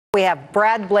we have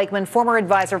Brad Blakeman, former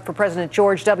advisor for President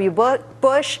George W.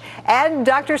 Bush, and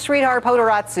Dr. Sreedhar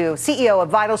Potarazu, CEO of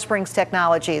Vital Springs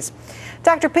Technologies.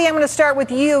 Dr. P, I'm going to start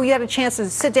with you. You had a chance to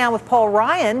sit down with Paul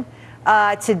Ryan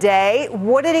today.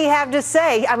 What did he have to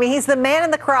say? I mean, he's the man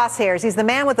in the crosshairs. He's the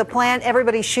man with the plan.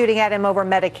 Everybody's shooting at him over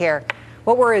Medicare.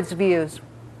 What were his views?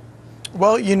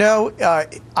 Well, you know,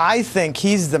 I think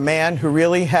he's the man who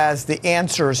really has the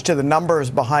answers to the numbers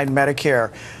behind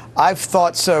Medicare. I've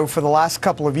thought so for the last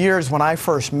couple of years when I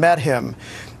first met him.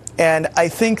 And I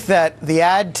think that the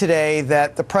ad today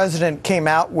that the president came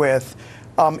out with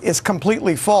is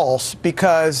completely false,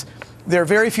 because there are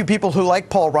very few people who, like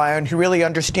Paul Ryan, who really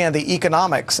understand the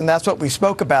economics. And that's what we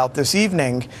spoke about this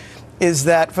evening, is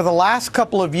that for the last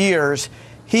couple of years,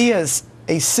 he has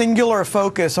a singular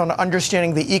focus on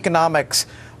understanding the economics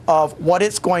of what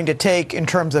it's going to take in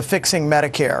terms of fixing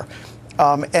Medicare.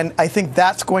 And I think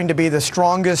that's going to be the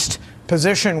strongest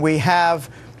position we have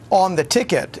on the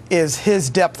ticket, is his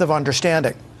depth of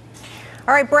understanding.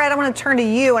 All right, Brad, I want to turn to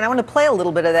you, and I want to play a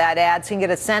little bit of that ad so you can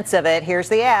get a sense of it. Here's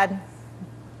the ad.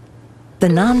 The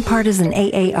nonpartisan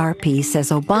AARP says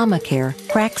Obamacare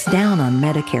cracks down on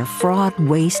Medicare fraud,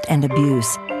 waste, and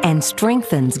abuse, and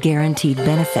strengthens guaranteed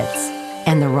benefits.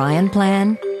 And the Ryan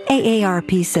plan?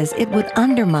 AARP says it would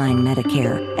undermine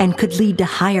Medicare and could lead to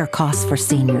higher costs for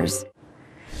seniors.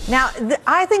 Now,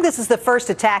 I think this is the first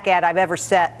attack ad I've ever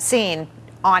seen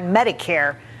on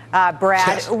Medicare. Brad,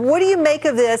 yes. What do you make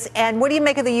of this, and what do you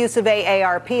make of the use of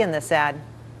AARP in this ad?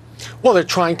 Well, they're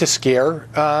trying to scare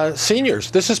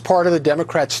seniors. This is part of the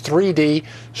Democrats' 3D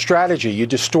strategy. You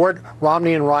distort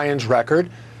Romney and Ryan's record,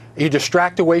 you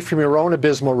distract away from your own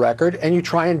abysmal record, and you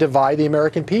try and divide the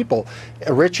American people.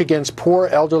 Rich against poor,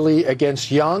 elderly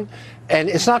against young, and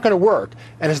it's not going to work.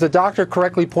 And as the doctor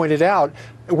correctly pointed out,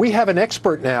 we have an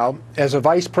expert now as a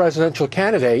vice presidential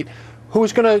candidate who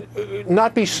is going to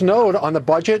not be snowed on the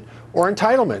budget or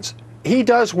entitlements. He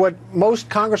does what most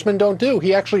congressmen don't do.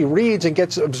 He actually reads and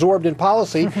gets absorbed in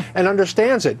policy and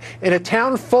understands it. In a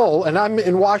town full, and I'm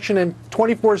in Washington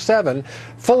 24/7,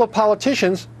 full of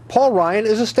politicians, Paul Ryan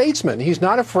is a statesman. He's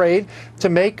not afraid to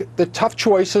make the tough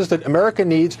choices that America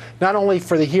needs, not only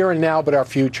for the here and now, but our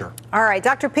future. All right,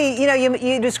 Dr. P, you know,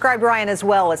 you described Ryan as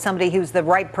well as somebody who's the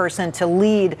right person to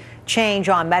lead change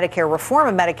on Medicare, reform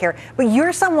of Medicare. But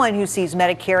you're someone who sees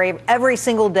Medicare every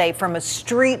single day from a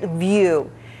street view.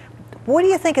 What do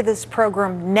you think of this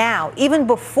program now, even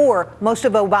before most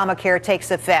of Obamacare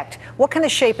takes effect? What kind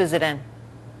of shape is it in?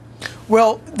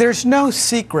 Well, there's no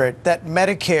secret that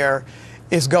Medicare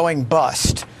is going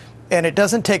bust, and it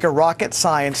doesn't take a rocket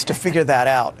science to figure that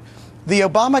out. The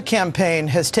Obama campaign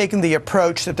has taken the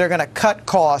approach that they're going to cut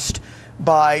cost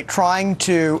by trying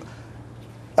to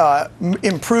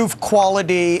improve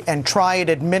quality and try and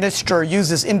administer, use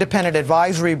this independent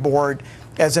advisory board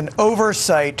as an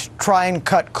oversight, try and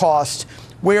cut costs,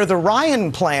 where the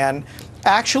Ryan plan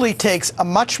actually takes a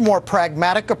much more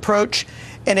pragmatic approach,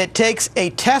 and it takes a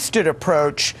tested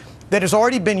approach that has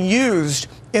already been used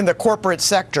in the corporate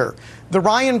sector. The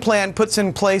Ryan plan puts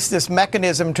in place this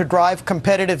mechanism to drive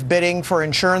competitive bidding for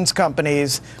insurance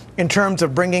companies in terms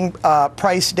of bringing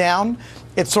price down.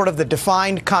 It's sort of the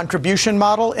defined contribution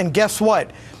model. And guess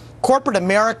what? Corporate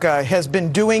America has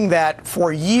been doing that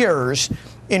for years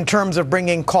in terms of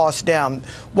bringing costs down.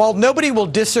 While nobody will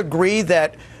disagree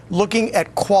that looking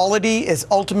at quality is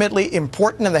ultimately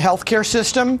important in the healthcare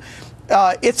system,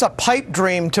 it's a pipe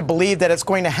dream to believe that it's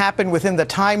going to happen within the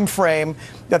time frame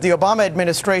that the Obama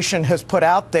administration has put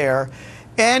out there.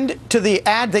 And to the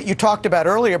ad that you talked about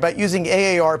earlier about using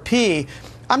AARP,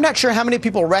 I'm not sure how many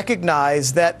people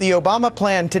recognize that the Obama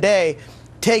plan today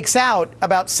takes out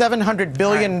about $700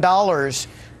 billion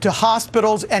to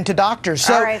hospitals and to doctors.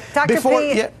 So all right, Dr.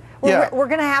 P, we're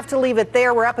going to have to leave it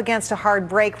there. We're up against a hard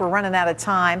break. We're running out of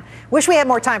time. Wish we had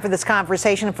more time for this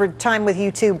conversation and for time with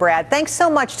you too, Brad. Thanks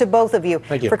so much to both of you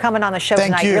for coming on the show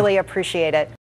tonight. Really appreciate it.